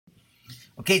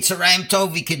Okay, Tzarayim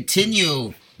Tov, we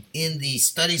continue in the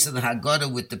studies of the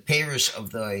Haggadah with the parish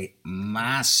of the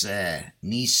Maseh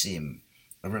Nisim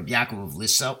of Rabbi Yaakov of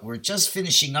Lissa. We're just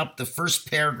finishing up the first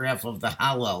paragraph of the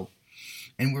Hallel,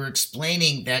 and we're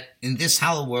explaining that in this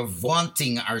Hallel we're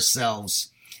vaunting ourselves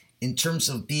in terms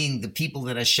of being the people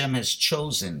that Hashem has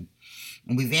chosen.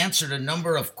 And we've answered a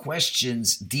number of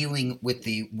questions dealing with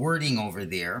the wording over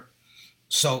there.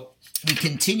 So we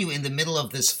continue in the middle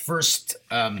of this first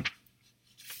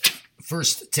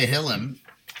Tehillim,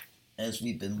 as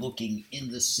we've been looking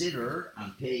in the Siddur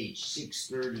on page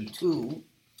 632,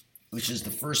 which is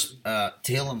the first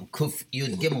Tehillim, Kuf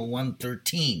Yud Gimel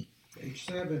 113. Page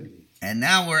 70. And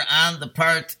now we're on the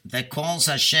part that calls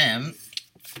Hashem,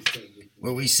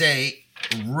 where we say,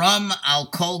 Ram al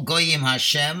kol goyim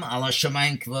Hashem al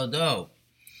hashamayim kvodo.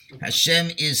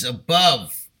 Hashem is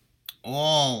above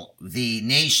all the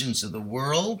nations of the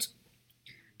world,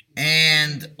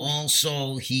 and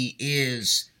also he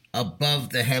is above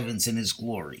the heavens in his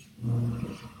glory.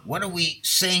 What are we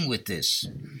saying with this?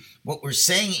 What we're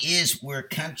saying is we're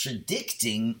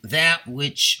contradicting that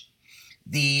which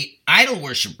the idol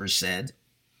worshippers said,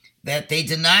 that they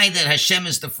deny that Hashem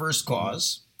is the first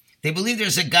cause. They believe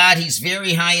there's a God, he's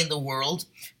very high in the world,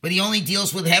 but he only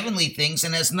deals with heavenly things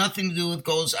and has nothing to do with what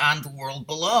goes on in the world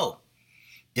below.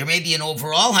 There may be an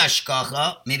overall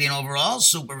hashgacha, maybe an overall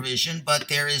supervision, but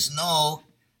there is no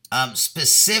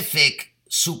specific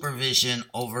supervision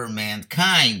over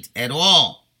mankind at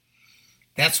all.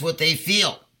 That's what they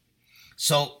feel.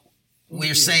 So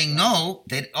we're saying no,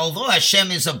 that although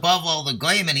Hashem is above all the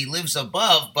goyim and he lives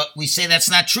above, but we say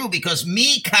that's not true because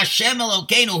mi kashem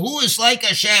Elokeinu, who is like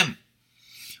Hashem,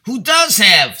 who does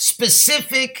have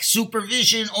specific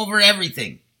supervision over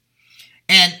everything.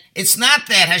 And it's not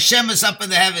that Hashem is up in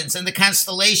the heavens and the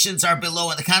constellations are below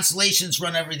and the constellations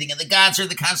run everything and the gods are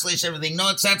the constellations everything. No,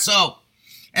 it's not so.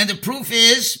 And the proof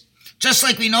is, just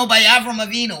like we know by Avram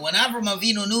Avinu, when Avram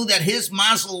Avinu knew that his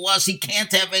mazel was he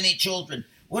can't have any children,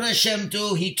 what did Hashem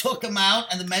do? He took him out,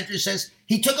 and the Medrash says,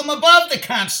 he took him above the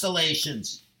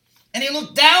constellations. And he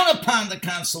looked down upon the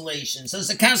constellations, as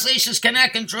the constellations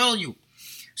cannot control you.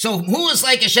 So who is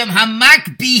like Hashem?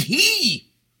 Hamak bihi.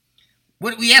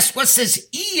 What we ask, what's this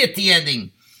E at the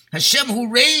ending? Hashem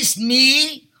who raised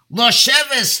me,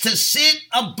 Losheves, to sit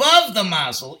above the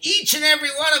mazel. Each and every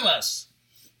one of us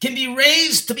can be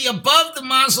raised to be above the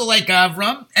mazel like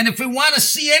Avram. And if we want to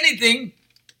see anything,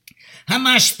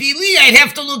 Hamashpili, I'd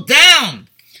have to look down.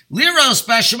 Liros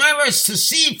Bashemayros, to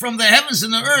see from the heavens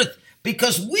and the earth,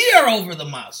 because we are over the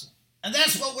mazel. And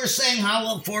that's what we're saying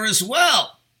Hallel for as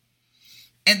well.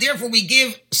 And therefore we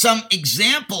give some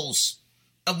examples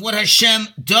of what Hashem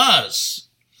does.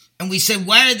 And we say,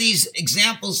 why are these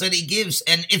examples that he gives?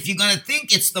 And if you're going to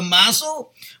think it's the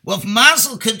mazel, well, if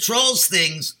mazel controls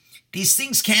things, these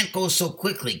things can't go so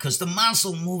quickly because the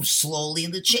mazel moves slowly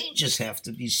and the changes have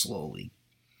to be slowly.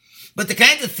 But the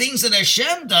kind of things that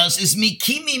Hashem does is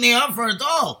mikimi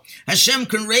me'avardal. Hashem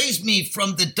can raise me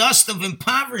from the dust of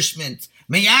impoverishment,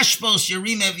 meyashpos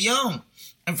yarim evyom,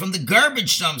 and from the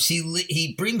garbage dumps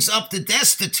he brings up the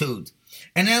destitute.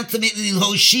 And ultimately,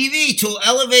 Hoshivi, to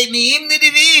elevate me, im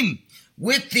nidivim,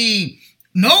 with the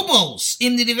nobles,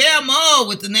 im nidivei amo,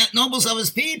 with the nobles of his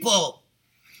people.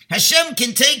 Hashem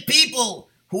can take people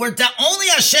who are down. Only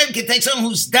Hashem can take someone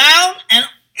who's down and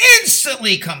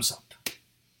instantly comes up.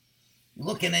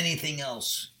 Look at anything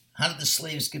else. How did the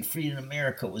slaves get freed in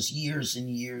America? It was years and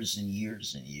years and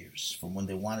years and years from when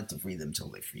they wanted to free them till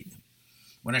they freed them.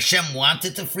 When Hashem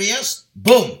wanted to free us,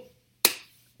 boom,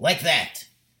 like that.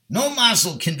 No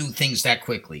mazel can do things that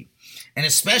quickly. And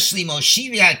especially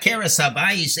Moshivi HaKeres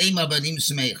Habayis Ema Banim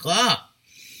Smecha,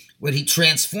 when he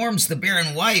transforms the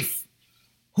barren wife.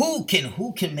 Who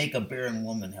can make a barren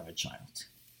woman have a child?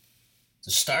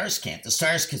 The stars can't. The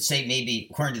stars could say maybe,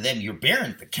 according to them, you're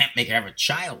barren, but can't make her have a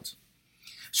child.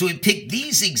 So we pick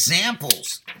these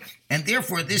examples, and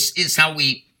therefore this is how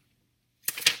we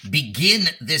begin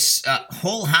this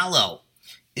whole Hallel,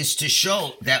 is to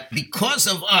show that because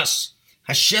of us,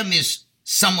 Hashem is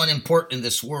someone important in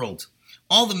this world.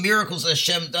 All the miracles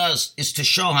Hashem does is to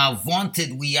show how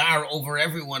vaunted we are over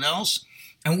everyone else.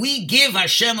 And we give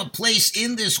Hashem a place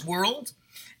in this world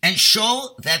and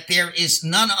show that there is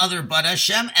none other but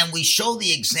Hashem. And we show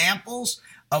the examples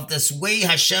of this way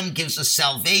Hashem gives us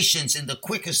salvations in the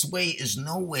quickest way is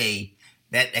no way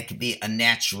that could be a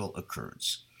natural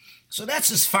occurrence. So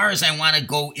that's as far as I want to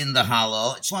go in the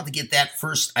Hallel. I just want to get that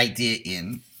first idea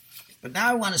in. But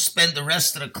now I want to spend the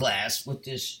rest of the class with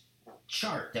this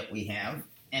chart that we have.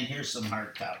 And here's some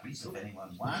hard copies if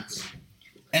anyone wants.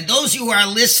 And those who are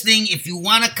listening, if you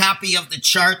want a copy of the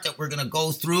chart that we're going to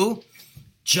go through,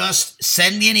 just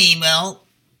send me an email,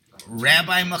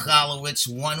 Rabbi Michalowicz,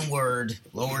 one word,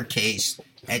 lowercase,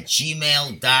 at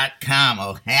gmail.com.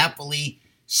 I'll happily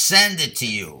send it to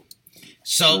you.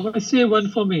 So, I say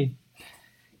one for me.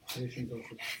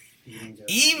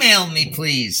 Email me,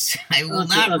 please. I will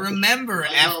not remember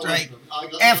after I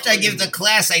give the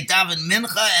class. I daven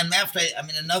mincha, and after I'm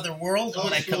in another world.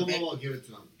 When I come back.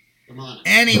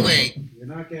 Anyway,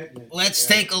 let's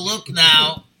take a look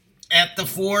now at the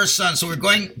four sons. So we're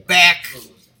going back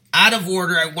out of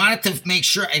order. I wanted to make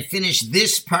sure I finish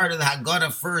this part of the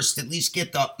Haggadah first, at least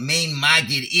get the main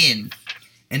Magid in.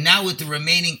 And now with the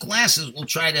remaining classes, we'll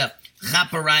try to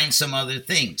chaperine some other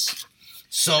things.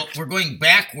 So we're going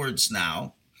backwards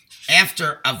now.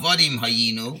 After Avodim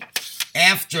Hayinu,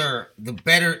 after the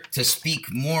better to speak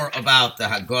more about the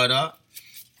Haggadah,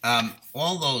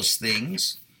 all those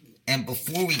things. And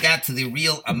before we got to the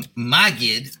real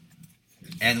Magid,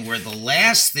 and where the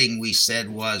last thing we said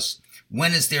was,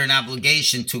 when is there an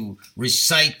obligation to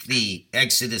recite the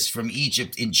Exodus from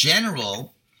Egypt in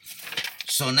general?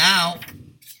 So now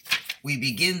we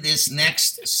begin this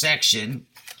next section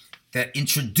that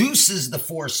introduces the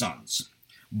four sons.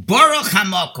 Baruch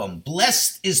HaMakom,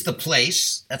 blessed is the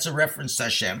place. That's a reference to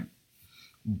Hashem.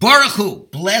 Baruch Hu,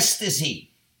 blessed is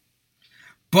he.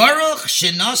 Baruch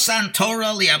Shenosan Torah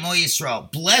Li'amo Yisrael,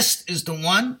 blessed is the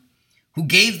one who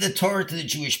gave the Torah to the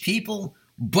Jewish people.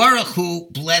 Baruch Hu,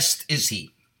 blessed is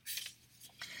he.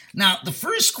 Now, the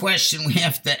first question we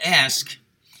have to ask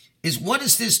is, what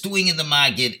is this doing in the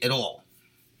Magid at all?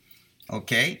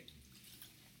 Okay?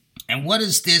 And what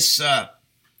is this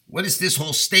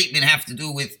whole statement have to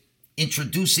do with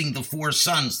introducing the four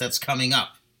sons that's coming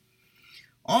up?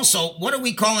 Also, what are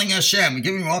we calling Hashem? We're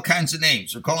giving him all kinds of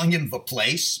names. We're calling him the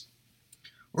place.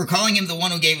 We're calling him the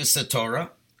one who gave us the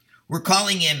Torah. We're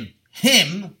calling him.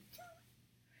 And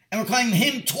we're calling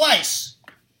him twice.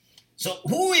 So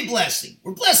who are we blessing?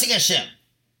 We're blessing Hashem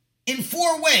in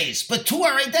four ways, but two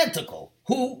are identical.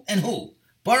 Who and who?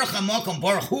 Baruch HaMakom,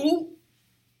 Baruch Hu.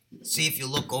 See if you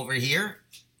look over here.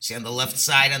 See on the left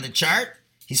side on the chart.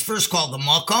 He's first called the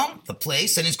Makom, the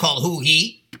place, and he's called Hu,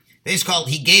 he. Then he's called,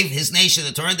 he gave his nation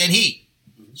the Torah, then he.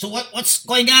 So what's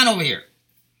going on over here?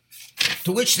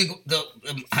 To which the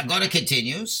Haggadah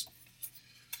continues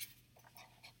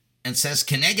and says,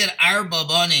 Keneged arba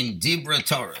banim dibra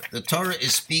Torah. The Torah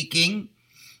is speaking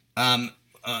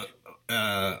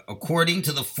according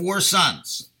to the four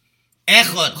sons.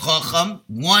 Echad chacham,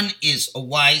 one is a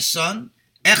wise son.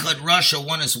 Echad rasha,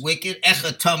 one is wicked.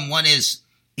 Echad tam, one is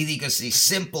either you can say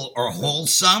simple or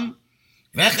wholesome.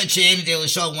 V'echad she'en de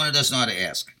l'shal, one who doesn't know how to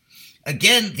ask.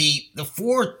 Again, the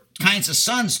four kinds of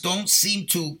sons don't seem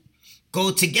to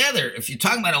go together. If you're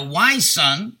talking about a wise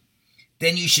son,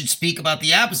 then you should speak about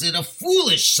the opposite, a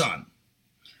foolish son.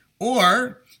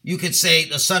 Or you could say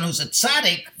the son who's a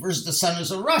tzaddik versus the son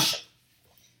who's a rasha.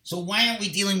 So why aren't we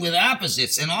dealing with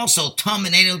opposites? And also, Tam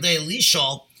and Enel de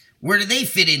Lishol, where do they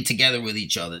fit in together with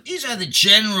each other? These are the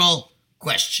general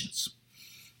questions.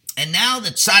 And now the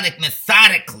tzaddik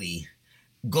methodically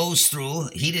goes through.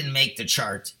 He didn't make the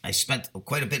chart. I spent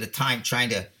quite a bit of time trying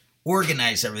to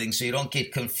organize everything so you don't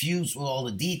get confused with all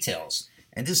the details.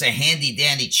 And this is a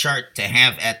handy-dandy chart to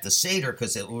have at the Seder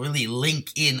because it will really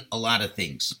link in a lot of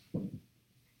things.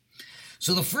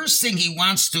 So the first thing he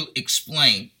wants to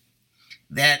explain,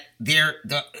 that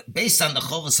based on the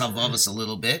Chovos HaLevavos a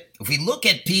little bit, if we look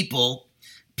at people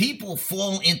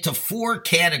fall into four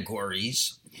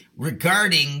categories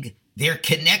regarding their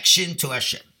connection to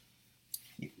Hashem.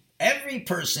 Every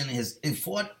person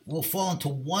will fall into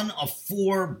one of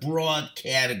four broad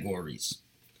categories.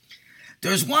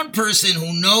 There's one person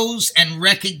who knows and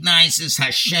recognizes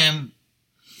Hashem.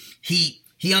 He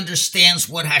understands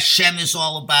what Hashem is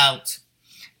all about,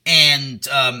 and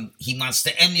he wants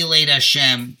to emulate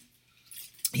Hashem.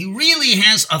 He really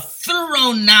has a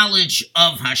thorough knowledge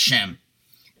of Hashem,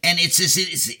 and it's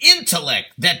his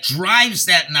intellect that drives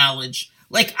that knowledge,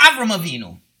 like Avram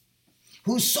Avinu,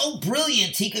 who's so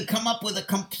brilliant he could come up with a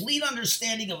complete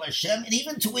understanding of Hashem, and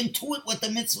even to intuit what the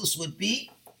mitzvahs would be.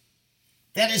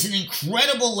 That is an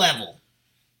incredible level.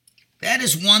 That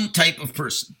is one type of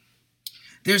person.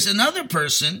 There's another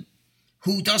person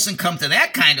who doesn't come to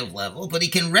that kind of level, but he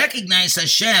can recognize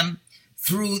Hashem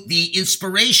through the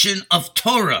inspiration of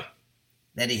Torah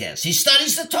that he has. He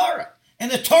studies the Torah,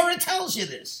 and the Torah tells you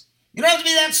this. You don't have to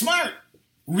be that smart.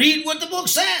 Read what the book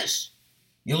says.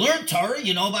 You learn Torah,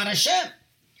 you know about Hashem.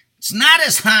 It's not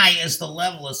as high as the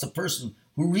level as the person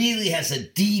who really has a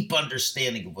deep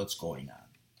understanding of what's going on.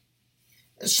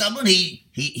 Someone,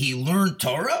 he learned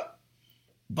Torah,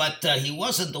 but he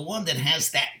wasn't the one that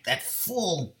has that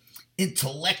full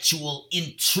intellectual,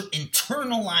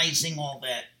 internalizing all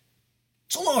that.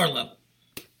 It's a lower level.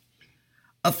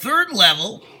 A third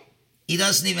level, he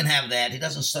doesn't even have that. He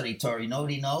doesn't study Torah. You know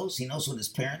what he knows? He knows what his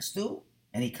parents do,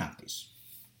 and he copies.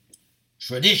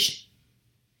 Tradition.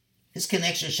 His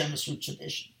connection to Hashem is through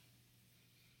tradition.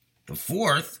 The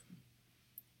fourth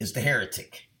is the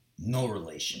heretic. No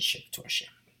relationship to Hashem.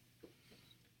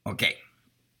 Okay.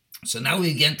 So now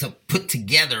we begin to put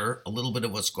together a little bit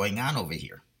of what's going on over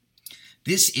here.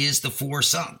 This is the four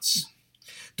sons.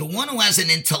 The one who has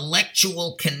an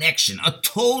intellectual connection, a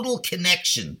total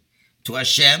connection to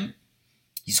Hashem,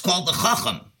 he's called the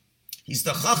Chacham. He's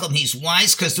the Chacham. He's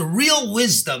wise because the real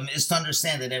wisdom is to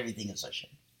understand that everything is Hashem.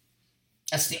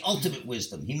 That's the ultimate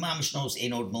wisdom. He mamish knows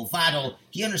Einod Milvado.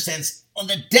 He understands on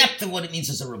the depth of what it means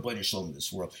as a Rebbeinu Shalom in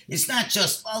this world. It's not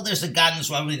just, well, there's a God in this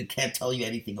world, I really can't tell you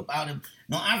anything about him.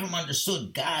 No, Avram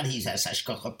understood God. He has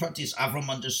Hashkacha Pratis. Avram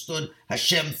understood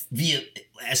Hashem via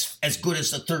as good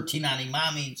as the 13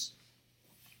 Animamis.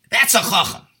 That's a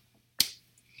Chacham.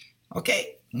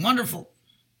 Okay, wonderful.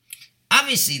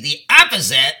 Obviously, the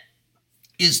opposite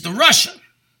is the Russian,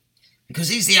 because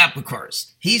he's the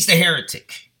Apocalypse. He's the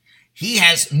heretic. He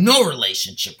has no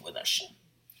relationship with Hashem.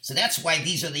 So that's why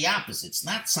these are the opposites,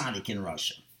 not Tzaddik in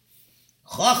Russia.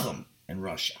 Chacham in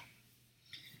Russia.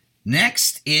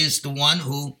 Next is the one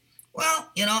who, well,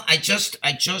 you know, I just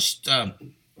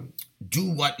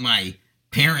do what my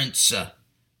parents,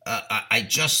 I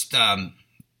just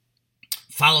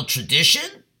follow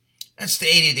tradition. That's the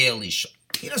Eidei de Elisha.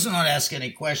 He doesn't want to ask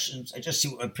any questions. I just see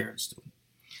what my parents do.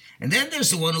 And then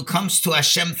there's the one who comes to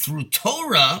Hashem through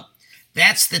Torah.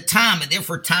 That's the Tam, and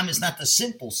therefore Tam is not the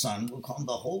simple son. We'll call him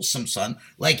the wholesome son.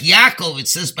 Like Yaakov, it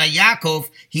says by Yaakov,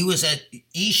 he was a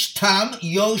Ish Tam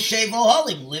Yoshev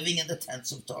Ohalim, living in the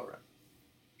tents of Torah.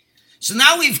 So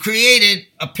now we've created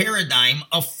a paradigm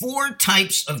of four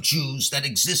types of Jews that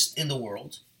exist in the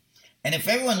world. And if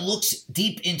everyone looks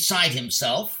deep inside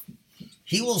himself,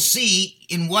 he will see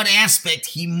in what aspect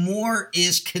he more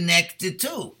is connected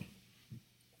to.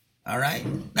 All right.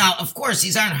 Now, of course,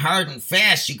 these aren't hard and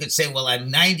fast. You could say, well,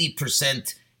 I'm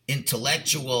 90%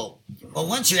 intellectual. Well,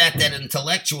 once you're at that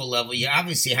intellectual level, you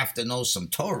obviously have to know some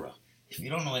Torah. If you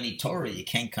don't know any Torah, you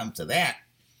can't come to that.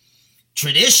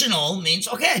 Traditional means,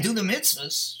 okay, I do the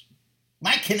mitzvahs.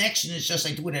 My connection is just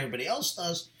I do what everybody else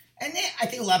does. And then I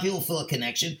think a lot of people feel a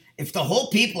connection. If the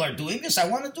whole people are doing this, I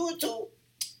want to do it too.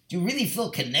 Do you really feel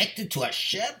connected to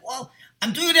Hashem? Well,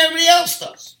 I'm doing what everybody else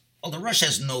does. Well, the Rush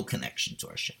has no connection to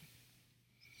Hashem.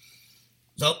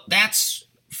 So that's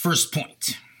first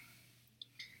point.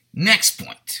 Next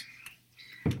point.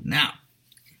 Now,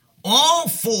 all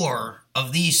four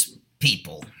of these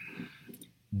people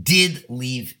did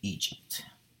leave Egypt.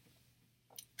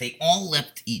 They all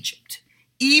left Egypt.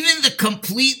 Even the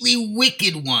completely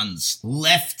wicked ones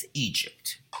left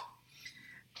Egypt.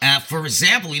 For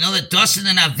example, we know that Dasan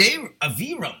and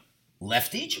Aviram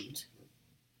left Egypt.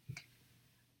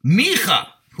 Micha,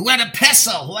 who had a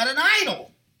pesel, who had an idol,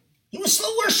 he was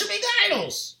still worshiping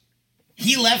idols.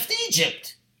 He left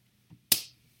Egypt.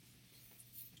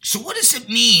 So what does it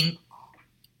mean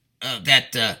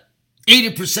that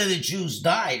 80% of the Jews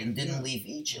died and didn't leave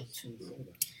Egypt?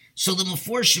 So the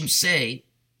Meforshim say,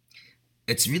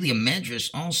 it's really a medrash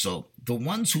also, the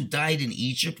ones who died in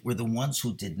Egypt were the ones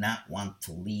who did not want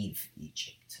to leave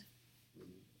Egypt.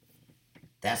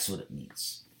 That's what it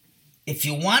means. If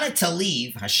you wanted to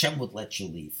leave, Hashem would let you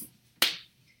leave.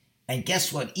 And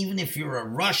guess what? Even if you're a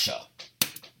Russia,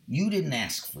 you didn't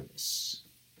ask for this.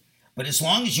 But as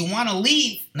long as you want to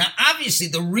leave, now obviously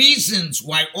the reasons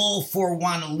why all four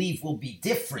want to leave will be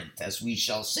different, as we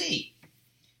shall see.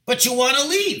 But you want to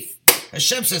leave.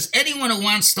 Hashem says, anyone who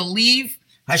wants to leave,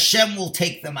 Hashem will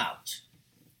take them out.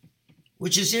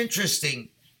 Which is interesting.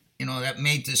 You know, that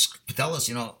made this tell us,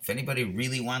 you know, if anybody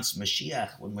really wants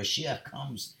Mashiach, when Mashiach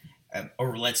comes,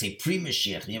 or let's say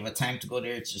pre-Mashiach, and you have a time to go to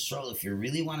Eretz Yisrael, if you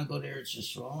really want to go to Eretz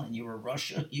Yisrael and you're a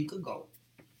Russia, you could go.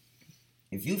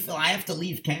 If you feel I have to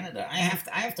leave Canada, I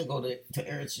have to go to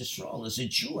Eretz Yisrael. As a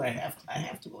Jew, I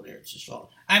have to go to Eretz Yisrael.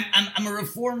 I'm a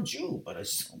Reformed Jew, but I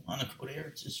still want to go to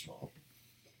Eretz Yisrael.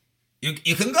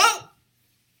 You can go.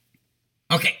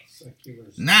 Okay.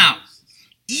 Now,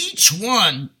 each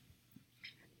one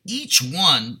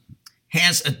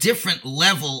has a different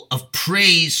level of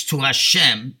praise to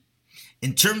Hashem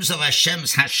in terms of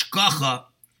Hashem's hashgacha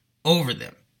over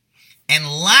them. And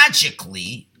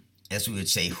logically, as we would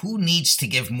say, who needs to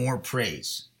give more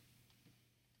praise?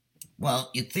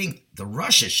 Well, you'd think the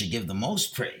Russia should give the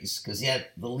most praise because he had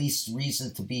the least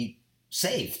reason to be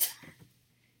saved.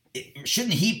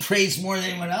 Shouldn't he praise more than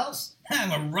anyone else?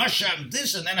 I'm a Russia, I'm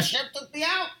this, and then Hashem took me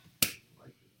out.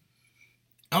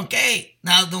 Okay,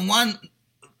 now the one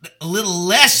a little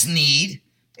less need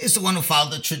is the one who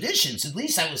followed the traditions. At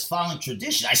least I was following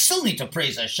tradition. I still need to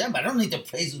praise Hashem, but I don't need to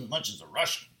praise him as much as a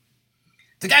Russian.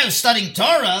 The guy who's studying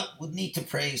Torah would need to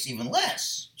praise even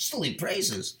less. Still he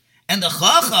praises. And the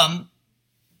Chacham,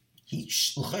 he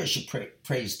should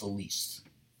praise the least.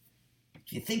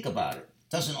 If you think about it, it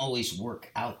doesn't always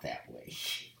work out that way.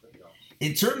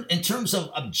 In terms of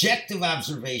objective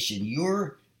observation,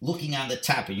 you're looking on the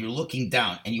top and you're looking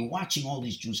down and you're watching all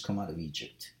these Jews come out of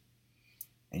Egypt.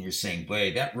 And you're saying,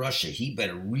 boy, that Russia, he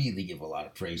better really give a lot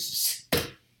of praises.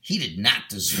 He did not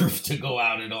deserve to go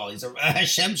out at all. He said,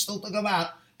 Hashem still took him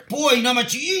out. Boy, you know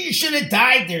much you should have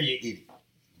died there, you idiot.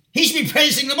 He should be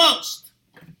praising the most.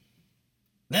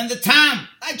 Then the Tom,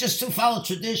 I just to follow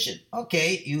tradition.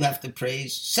 Okay, you have to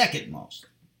praise second most.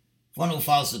 One who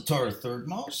follows the Torah third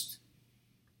most.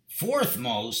 Fourth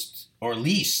most, or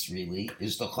least really,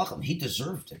 is the Chacham. He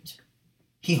deserved it.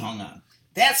 He hung on.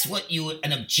 That's what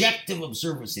an objective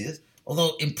observer sees.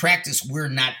 Although in practice, we're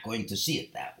not going to see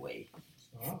it that way.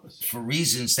 For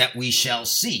reasons that we shall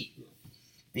see.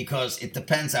 Because it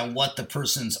depends on what the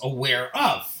person's aware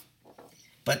of.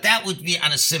 But that would be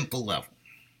on a simple level.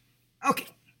 Okay.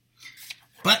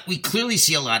 But we clearly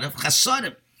see a lot of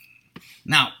chasadim.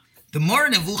 Now, the Mor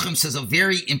Nevuchim says a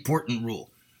very important rule.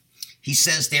 He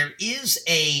says there is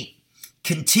a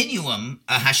continuum,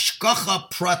 a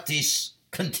hashgacha pratis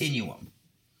continuum.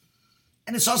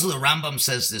 And it's also the Rambam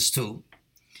says this too.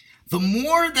 The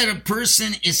more that a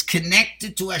person is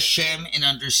connected to Hashem and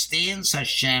understands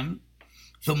Hashem,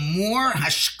 the more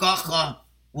hashgacha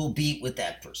will be with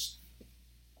that person.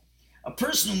 A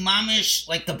person who mamish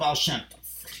like the Baal Shem Tov.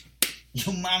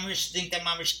 You mamish think that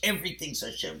mamish everything's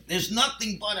Hashem. There's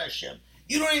nothing but Hashem.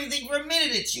 You don't even think for a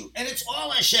minute it's you. And it's all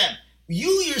Hashem. You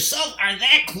yourself are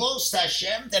that close to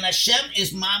Hashem, then Hashem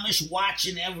is mamish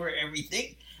watching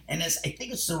everything. And as I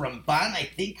think it's the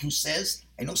Ramban, who says,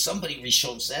 I know somebody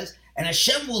Rishon says, and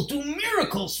Hashem will do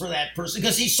miracles for that person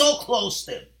because he's so close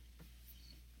to him.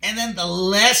 And then the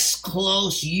less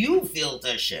close you feel to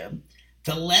Hashem,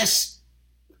 the less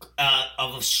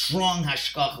of a strong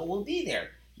hashgacha will be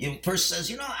there. The person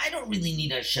says, I don't really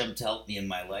need Hashem to help me in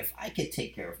my life. I can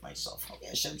take care of myself. Okay,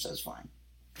 Hashem says, fine.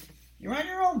 You're on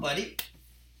your own, buddy.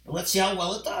 Let's see how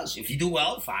well it does. If you do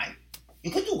well, fine.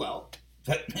 You could do well.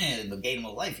 But in the game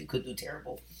of life, you could do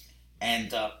terrible.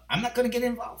 And I'm not going to get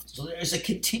involved. So there's a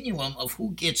continuum of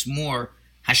who gets more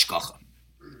hashgacha.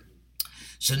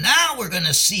 So now we're going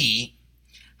to see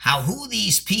how who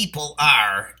these people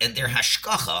are and their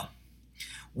hashgacha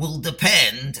will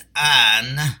depend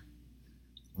on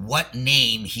what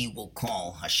name he will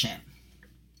call Hashem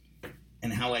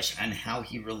and how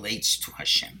he relates to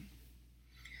Hashem.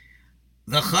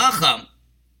 The Chacham,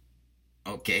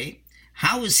 okay,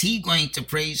 how is he going to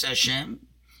praise Hashem?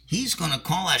 He's going to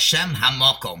call Hashem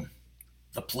Hamakom,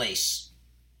 the place.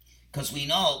 Because we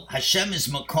know Hashem is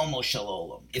Makomo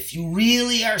Shalom. If you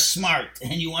really are smart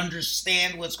and you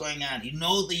understand what's going on, you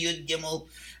know the Yud Gimel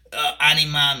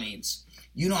Anima means.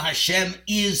 You know Hashem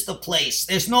is the place.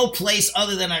 There's no place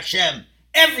other than Hashem.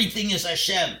 Everything is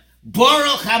Hashem.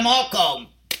 Baruch Hamakom.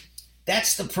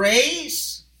 That's the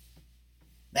praise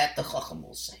that the Chacham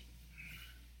will say.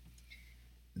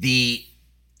 The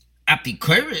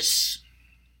Apikoros,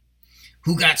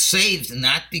 who got saved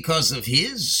not because of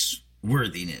his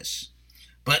worthiness,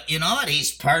 but you know what?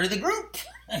 He's part of the group.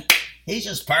 He's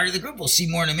just part of the group. We'll see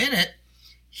more in a minute.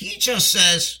 He just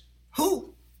says,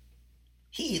 who?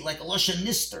 He, like a Lashon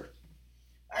Nister.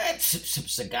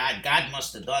 It's a God. God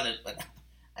must have done it, but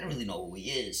I don't really know who he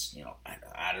is.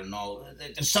 I don't know.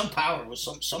 There's some power. Was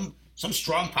some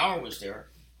strong power was there.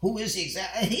 Who is he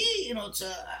exactly? He,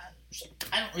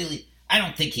 I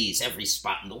don't think he's every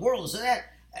spot in the world. So that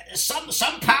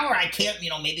some power I can't.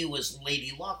 Maybe it was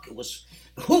Lady Luck. It was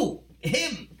who?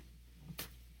 Him.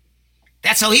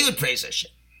 That's how he would praise Hashem.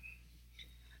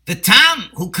 The Tam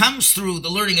who comes through the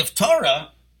learning of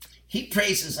Torah, he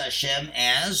praises Hashem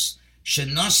as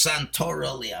Shenosan Torah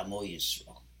li'amo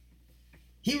Yisrael.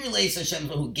 He relates to Hashem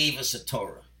who gave us a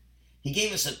Torah. He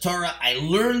gave us a Torah. I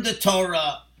learned the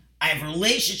Torah. I have a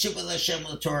relationship with Hashem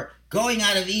with the Torah. Going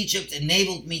out of Egypt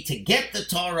enabled me to get the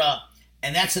Torah.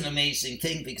 And that's an amazing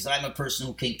thing because I'm a person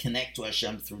who can connect to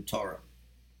Hashem through Torah.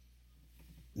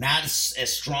 Not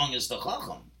as strong as the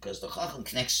Chacham, because the Chacham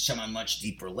connects to Hashem on much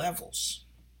deeper levels.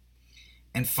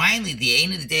 And finally, the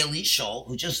Ein of the Daily Shol,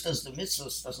 who just does the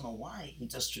mitzvahs, doesn't know why, he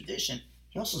does tradition,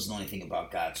 he also doesn't know anything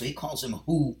about God. So he calls him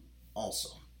who also.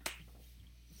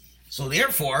 So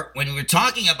therefore, when we're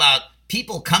talking about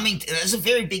people coming, that's a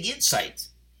very big insight.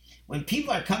 When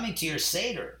people are coming to your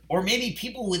Seder, or maybe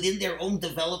people within their own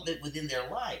development within their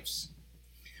lives,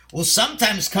 will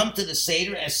sometimes come to the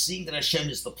Seder as seeing that Hashem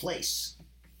is the place.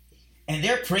 And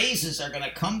their praises are going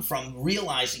to come from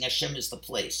realizing Hashem is the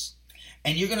place.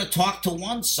 And you're going to talk to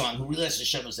one son who realizes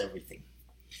Hashem is everything.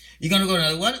 You're going to go to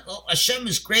another one. Oh, Hashem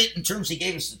is great in terms he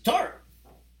gave us the Torah.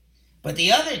 But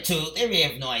the other two, they really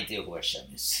have no idea who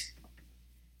Hashem is.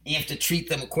 And you have to treat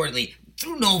them accordingly.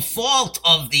 Through no fault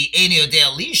of the Ein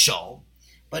Yodea Lisho,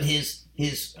 but his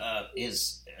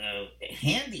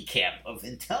handicap of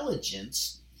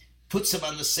intelligence puts him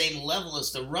on the same level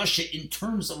as the Russia in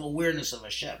terms of awareness of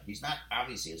Hashem. He's not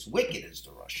obviously as wicked as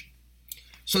the Russia.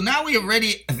 So now we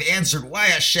already have answered why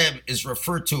Hashem is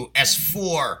referred to as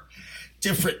 4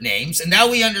 different names, and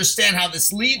now we understand how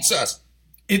this leads us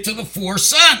into the 4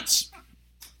 sons.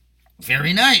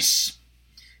 Very nice.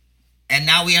 And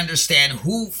now we understand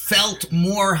who felt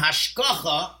more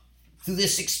hashgacha through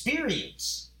this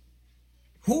experience.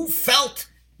 Who felt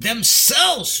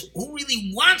themselves, who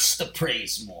really wants to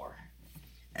praise more.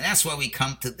 And that's why we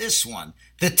come to this one.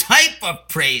 The type of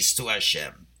praise to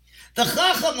Hashem. The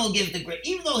Chacham will give the great,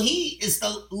 even though he is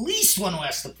the least one who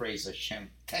has to praise Hashem,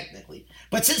 technically.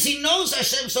 But since he knows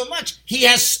Hashem so much, he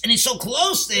has, and he's so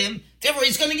close to him, therefore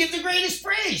he's going to give the greatest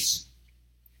praise.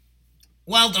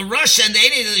 While the Russia and the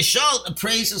Ein of the show, the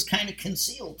praise is kind of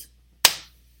concealed.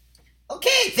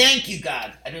 Okay, thank you,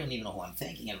 God. I don't even know who I'm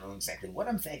thanking. I don't know exactly what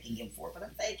I'm thanking him for, but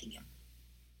I'm thanking him.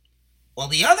 Well,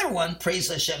 the other one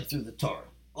praise Hashem through the Torah.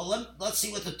 Well, let's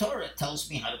see what the Torah tells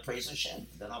me how to praise Hashem.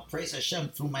 Then I'll praise Hashem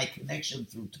through my connection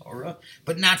through Torah,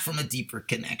 but not from a deeper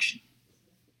connection.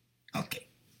 Okay,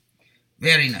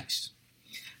 very nice.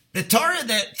 The Torah,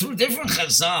 that through different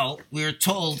Chazal, we are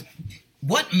told,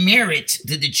 what merit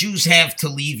did the Jews have to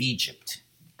leave Egypt?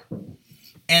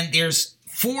 And there's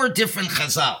 4 different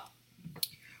Chazal.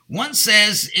 One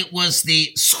says it was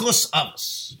the schus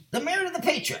avos, the merit of the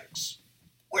patriarchs.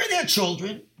 We're their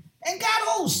children, and God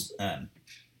owes them.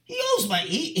 He owes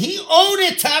he owed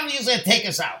it to obviously take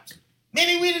us out.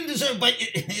 Maybe we didn't deserve it, but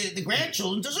the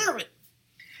grandchildren deserve it.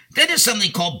 Then there's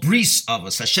something called bris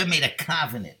avos. Hashem made a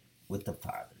covenant with the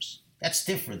fathers. That's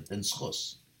different than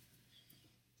schus.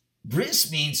 Bris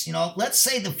means, let's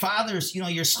say the fathers, your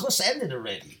schus ended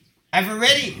already. I've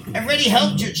already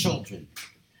helped your children.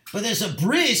 But there's a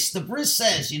bris. The bris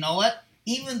says, you know what?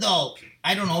 Even though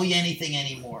I don't owe you anything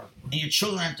anymore, and your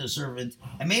children aren't deserving,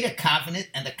 I made a covenant,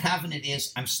 and the covenant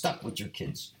is I'm stuck with your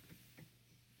kids.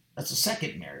 That's a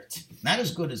second merit. Not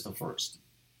as good as the first.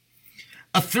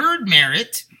 A third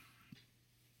merit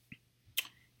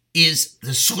is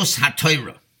the schus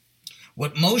haTorah.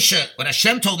 What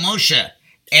Hashem told Moshe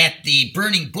at the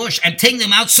burning bush, I'm taking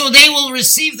them out so they will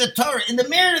receive the Torah. In the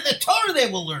merit of the Torah they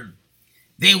will learn.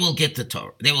 They will get the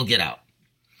Torah. They will get out.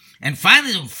 And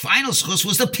finally, the final schus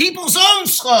was the people's own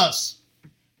schus.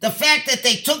 The fact that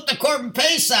they took the Korban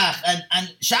Pesach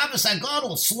and Shabbos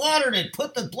HaGadol, slaughtered it,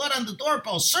 put the blood on the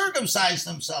doorpost, circumcised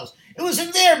themselves. It was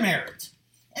in their merit.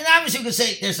 And obviously you could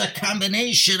say there's a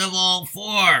combination of all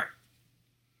 4.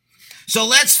 So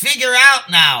let's figure out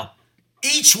now,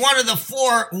 each one of the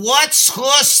 4, what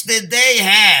schus did they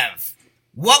have?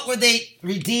 What were they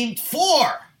redeemed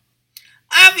for?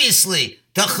 Obviously,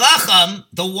 the Chacham,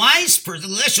 the wise person,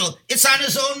 it's on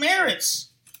his own merits.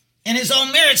 In his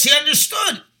own merits, he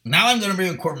understood. Now I'm going to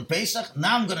bring a Korban Pesach.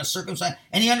 Now I'm going to circumcise.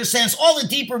 And he understands all the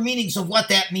deeper meanings of what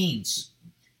that means.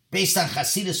 Based on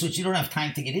Hasidus, which you don't have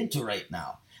time to get into right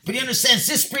now. But he understands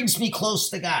this brings me close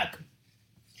to God.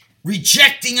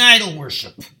 Rejecting idol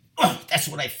worship. Oh, that's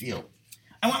what I feel.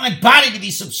 I want my body to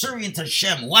be subservient to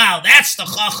Hashem. Wow, that's the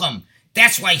Chacham.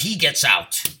 That's why he gets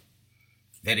out.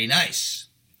 Very nice.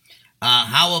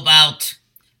 How about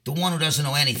the one who doesn't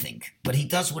know anything, but he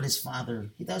does what his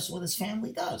family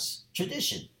does.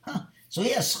 Tradition. So he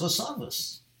has schus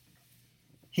avos.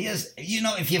 He has,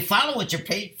 if you follow what your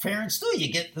parents do,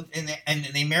 you get, and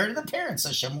they marry the parents.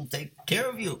 Hashem will take care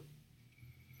of you.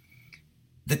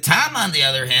 The Tam, on the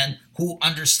other hand, who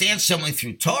understands someone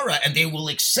through Torah, and they will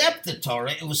accept the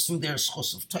Torah, it was through their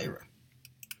schus of Torah.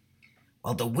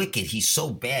 While the wicked, he's so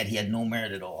bad, he had no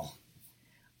merit at all.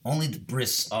 Only the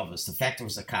bris avos, the fact there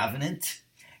was a covenant.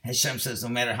 Hashem says, no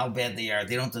matter how bad they are,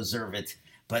 they don't deserve it,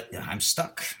 but I'm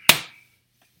stuck.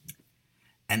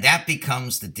 And that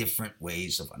becomes the different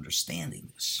ways of understanding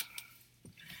this.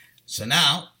 So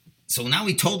now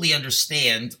we totally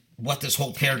understand what this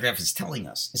whole paragraph is telling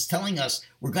us. It's telling us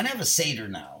we're going to have a Seder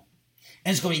now,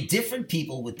 and it's going to be different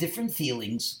people with different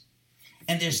feelings,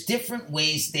 and there's different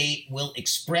ways they will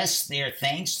express their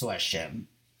thanks to Hashem.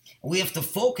 We have to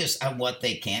focus on what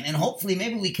they can, and hopefully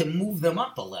maybe we can move them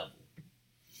up a level.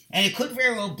 And it could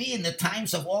very well be in the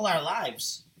times of all our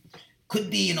lives. Could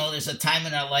be, there's a time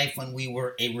in our life when we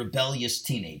were a rebellious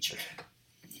teenager.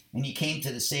 When you came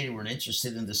to the Seder, weren't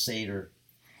interested in the Seder,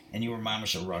 and you were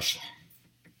mamash of Russia.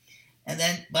 And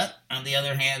then, but on the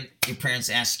other hand, your parents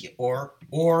ask you, or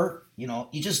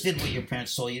you just did what your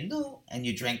parents told you to do, and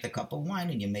you drank the cup of wine,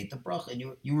 and you made the bracha, and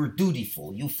you were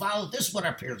dutiful. You followed, this is what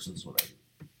our parents did, this is what I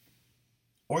did.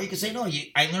 Or you could say, no,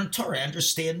 I learned Torah, I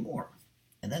understand more.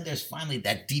 And then there's finally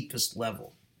that deepest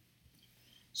level.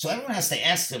 So everyone has to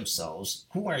ask themselves,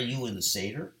 who are you in the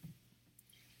Seder?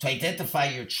 To identify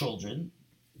your children,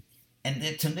 and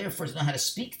then to therefore know how to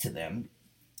speak to them,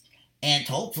 and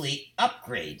to hopefully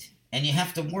upgrade. And you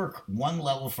have to work one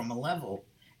level from a level.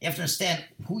 You have to understand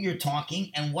who you're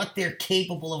talking and what they're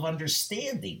capable of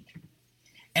understanding,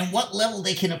 and what level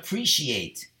they can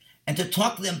appreciate, and to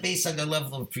talk to them based on their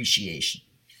level of appreciation.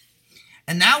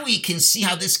 And now we can see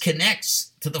how this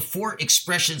connects to the 4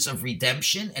 expressions of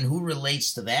redemption and who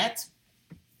relates to that,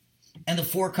 and the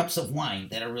 4 cups of wine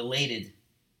that are related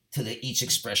to each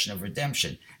expression of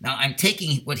redemption. Now, I'm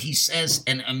taking what he says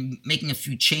and I'm making a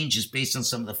few changes based on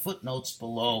some of the footnotes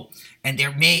below, and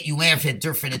you may have had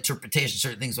different interpretations of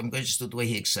certain things, but I'm going to just do it the way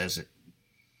he says it.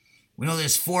 We know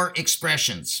there's 4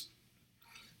 expressions.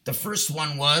 The first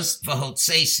one was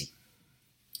Vahotsesi.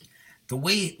 The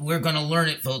way we're going to learn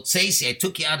it, Vahotsesi, I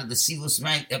took you out of the Silus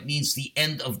Rank, that means the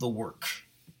end of the work.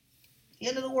 The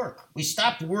end of the work. We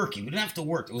stopped working. We didn't have to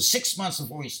work. It was 6 months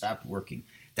before we stopped working.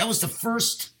 That was the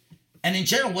first. And in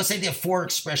general, let's say there are 4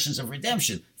 expressions of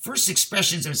redemption. First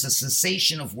expression is a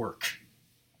cessation of work.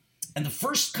 And the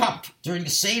first cup during the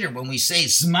Seder, when we say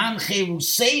Zman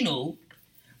Cherusenu,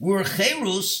 we were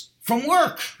Cherus from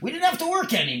work. We didn't have to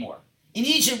work anymore. In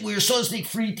Egypt, we were, so to speak,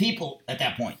 free people at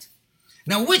that point.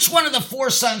 Now, which one of the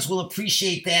 4 sons will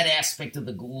appreciate that aspect of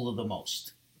the Geula the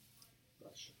most?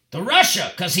 The Russia,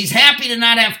 because he's happy to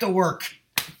not have to work.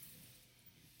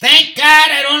 Thank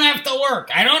God I don't have to work.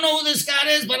 I don't know who this God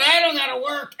is, but I don't got to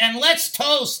work. And let's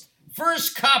toast.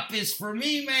 First cup is for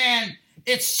me, man.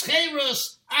 It's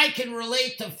Cherus. I can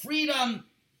relate to freedom.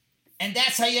 And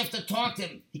that's how you have to talk to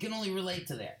him. He can only relate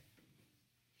to that.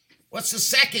 What's the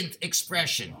second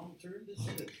expression?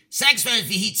 Second expression,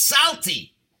 Vihit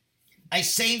Salti. I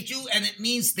saved you, and it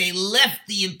means they left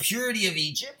the impurity of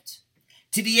Egypt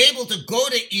to be able to go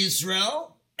to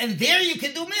Israel, and there you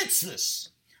can do mitzvahs.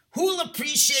 Who will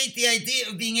appreciate the idea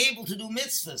of being able to do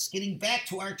mitzvahs, getting back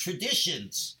to our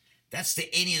traditions? That's the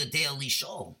Eni Odea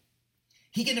Lishol.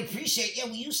 He can appreciate,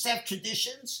 we used to have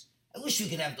traditions. I wish we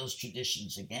could have those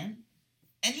traditions again.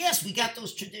 And yes, we got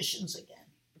those traditions again.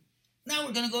 Now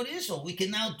we're going to go to Israel. We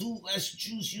can now do as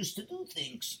Jews used to do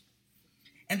things.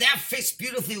 And that fits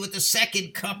beautifully with the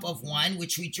second cup of wine,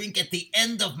 which we drink at the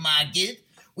end of Magid,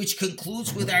 which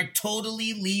concludes with our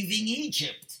totally leaving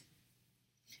Egypt.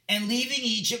 And leaving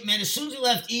Egypt meant as soon as we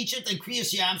left Egypt and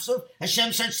Kriyas Yamsuf,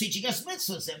 Hashem starts teaching us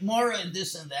mitzvahs, and Mora and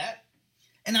this and that.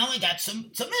 And now I got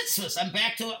some mitzvahs. I'm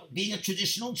back to being a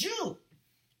traditional Jew.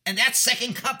 And that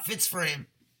second cup fits for him.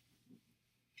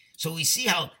 So we see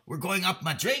how we're going up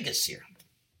Madregas here.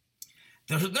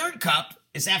 The third cup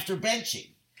is after benching.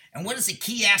 And what is the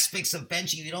key aspects of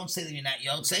benching? If you don't say that you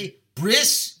don't say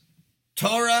Bris,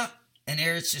 Torah, and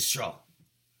Eretz Yisrael.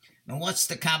 Now what's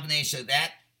the combination of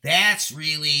that? That's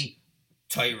really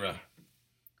Torah.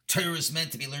 Torah is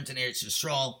meant to be learned in Eretz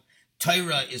Yisrael.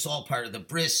 Torah is all part of the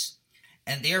bris.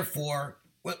 And therefore,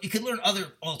 you can learn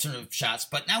other alternative shots,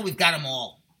 but now we've got them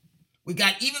all. We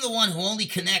got even the one who only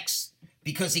connects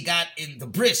because he got in the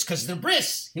bris. Because the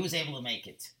bris, he was able to make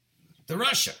it. The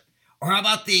Russia. Or how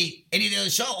about any of the other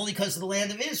show? Only because of the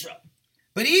land of Israel.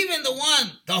 But even the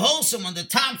one, the wholesome one, the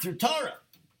Tom through Torah.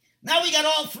 Now we got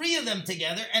all 3 of them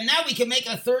together, and now we can make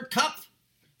a third cup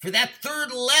for that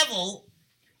third level,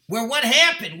 where what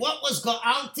happened? What was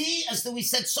Ga'alti? As we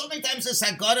said so many times, this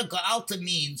Haggadah, Ga'alta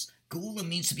means, Geula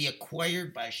means to be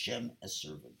acquired by Hashem as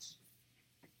servants.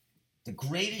 The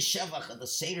greatest Shevach of the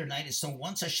Seder night is so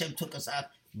once Hashem took us out,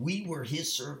 we were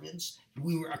his servants.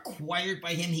 We were acquired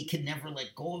by him. He can never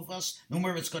let go of us. No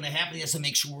matter what's going to happen, he has to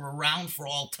make sure we're around for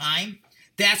all time.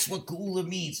 That's what Geula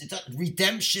means.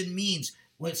 Redemption means,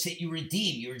 let's say you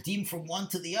redeem. You redeem from one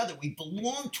to the other. We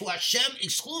belong to Hashem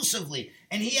exclusively.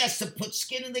 And he has to put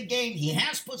skin in the game. He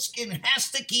has put skin,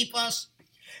 has to keep us.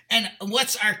 And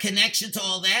what's our connection to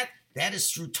all that? That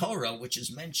is through Torah, which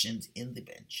is mentioned in the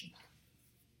benching.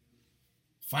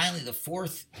 Finally, the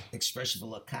fourth expression of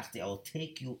Lakachti, I will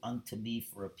take you unto me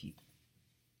for a people.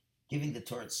 Giving the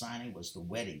Torah at Sinai was the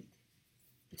wedding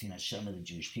between Hashem and the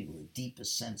Jewish people, the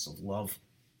deepest sense of love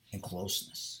and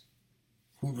closeness.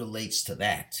 Who relates to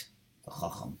that? The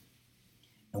Chacham.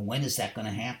 And when is that going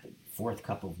to happen? Fourth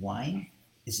cup of wine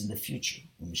is in the future,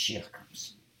 when Mashiach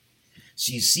comes.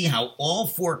 So you see how all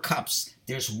 4 cups,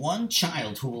 there's one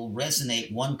child who will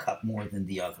resonate one cup more than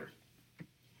the other.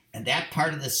 And that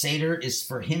part of the Seder is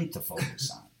for him to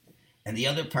focus on. And the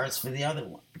other part's for the other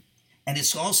one. And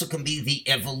it also can be the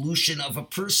evolution of a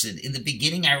person. In the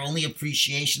beginning, our only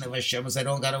appreciation of Hashem is I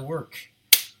don't got to work.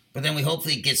 But then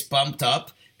hopefully it gets bumped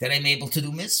up that I'm able to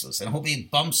do mitzvahs. And hopefully it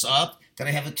bumps up that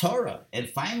I have a Torah. And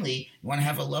finally, you want to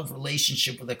have a love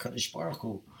relationship with the Kadosh Baruch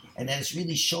Hu. And that is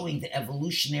really showing the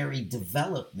evolutionary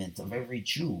development of every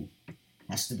Jew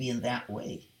has to be in that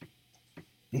way.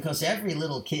 Because every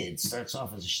little kid starts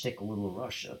off as a shtickle little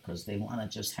Russia because they want to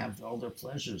just have all their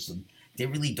pleasures and they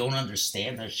really don't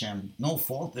understand Hashem. No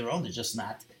fault of their own, they're just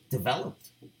not developed.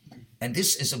 And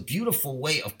this is a beautiful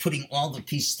way of putting all the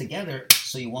pieces together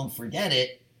so you won't forget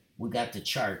it. We got the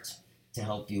chart to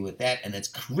help you with that. And that's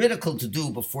critical to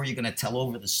do before you're going to tell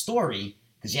over the story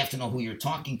because you have to know who you're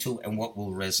talking to and what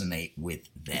will resonate with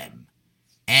them.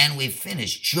 And we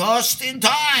finished just in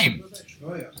time.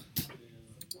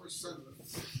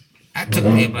 That took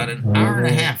me about an hour and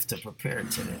a half to prepare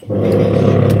today.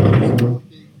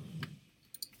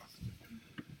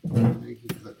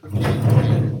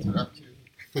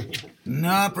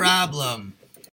 No problem.